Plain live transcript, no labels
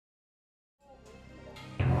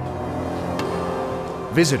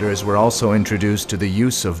Visitors were also introduced to the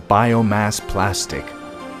use of biomass plastic.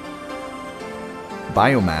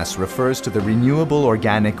 Biomass refers to the renewable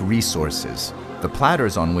organic resources. The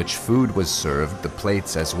platters on which food was served, the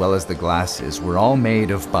plates as well as the glasses, were all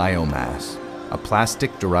made of biomass, a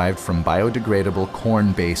plastic derived from biodegradable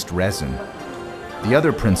corn-based resin. The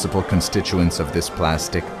other principal constituents of this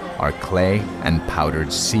plastic are clay and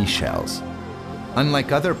powdered seashells.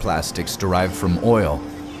 Unlike other plastics derived from oil,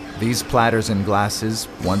 these platters and glasses,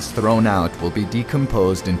 once thrown out, will be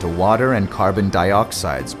decomposed into water and carbon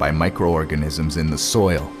dioxides by microorganisms in the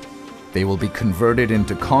soil. They will be converted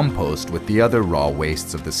into compost with the other raw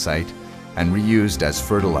wastes of the site and reused as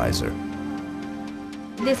fertilizer.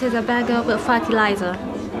 This is a bag of fertilizer.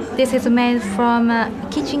 This is made from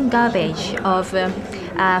kitchen garbage of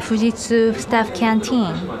Fujitsu staff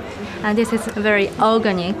canteen. And this is very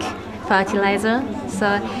organic fertilizer,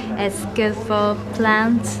 so it's good for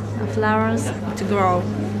plants and flowers to grow.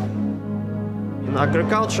 In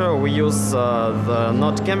agriculture, we use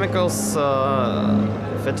not chemicals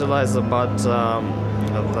fertilizer, but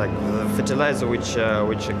like the fertilizer which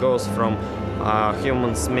goes from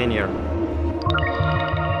humans' manure.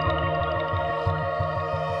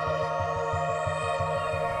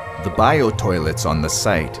 The bio-toilets on the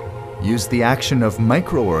site use the action of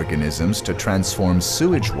microorganisms to transform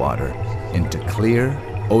sewage water into clear,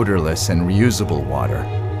 odorless, and reusable water.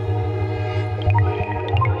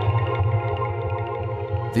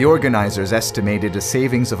 The organizers estimated a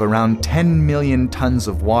savings of around 10 million tons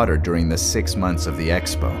of water during the 6 months of the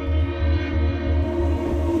expo.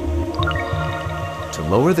 To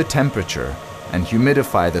lower the temperature and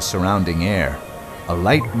humidify the surrounding air, a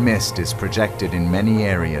light mist is projected in many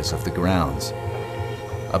areas of the grounds.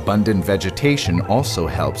 Abundant vegetation also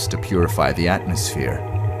helps to purify the atmosphere.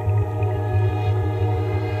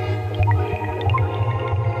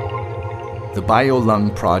 The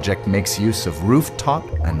BioLung project makes use of rooftop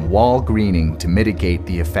and wall greening to mitigate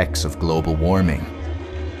the effects of global warming.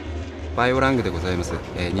 バイオラングでございます。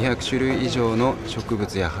200種類以上の植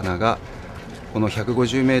物や花がこの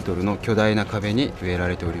150メートルの巨大な壁に植えら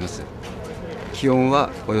れております。気温は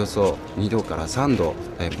およそ2度から3度、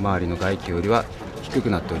周りの外気よりは低く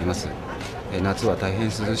なっております。夏は大変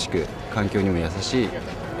涼しく環境にも優しい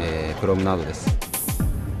プロムナードです。